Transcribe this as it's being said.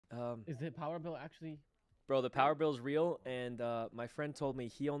Is the power bill actually? Bro, the power bill's real, and my friend told me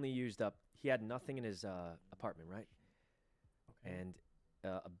he only used up. He had nothing in his apartment, right? Okay. And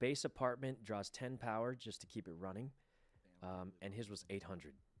a base apartment draws 10 power just to keep it running, and his was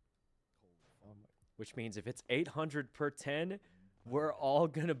 800. Oh my. Which means if it's 800 per 10, we're all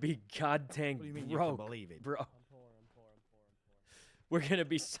gonna be goddamn What do you mean broke, you can believe it? bro. I'm poor. We're gonna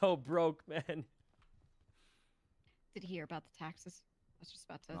be so broke, man. Did you hear about the taxes? I was just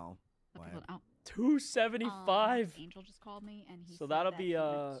about to No. let people know. 275. Angel just called me and he So said that'll that be he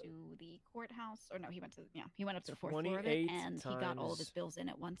went to the courthouse, or no, he went to up to the fourth floor of it, and he got all of his bills in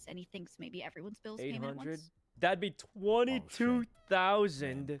at once, and he thinks maybe everyone's bills came in at once. That'd be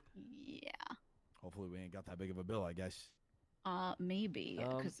 22,000. Yeah. Hopefully we ain't got that big of a bill, I guess. Maybe,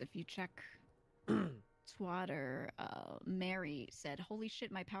 because if you check Twitter, Mary said, "Holy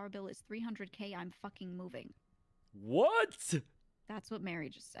shit, my power bill is 300K. I'm fucking moving." What? That's what Mary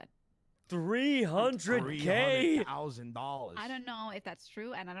just said. 300K? $300,000. I don't know if that's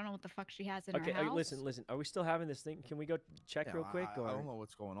true, and I don't know what the fuck she has in her house. Okay, listen. Are we still having this thing? Can we go check real quick? I don't know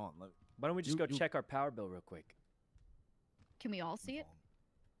what's going on. Why don't we just go check our power bill real quick? Can we all see it?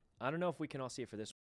 I don't know if we can all see it for this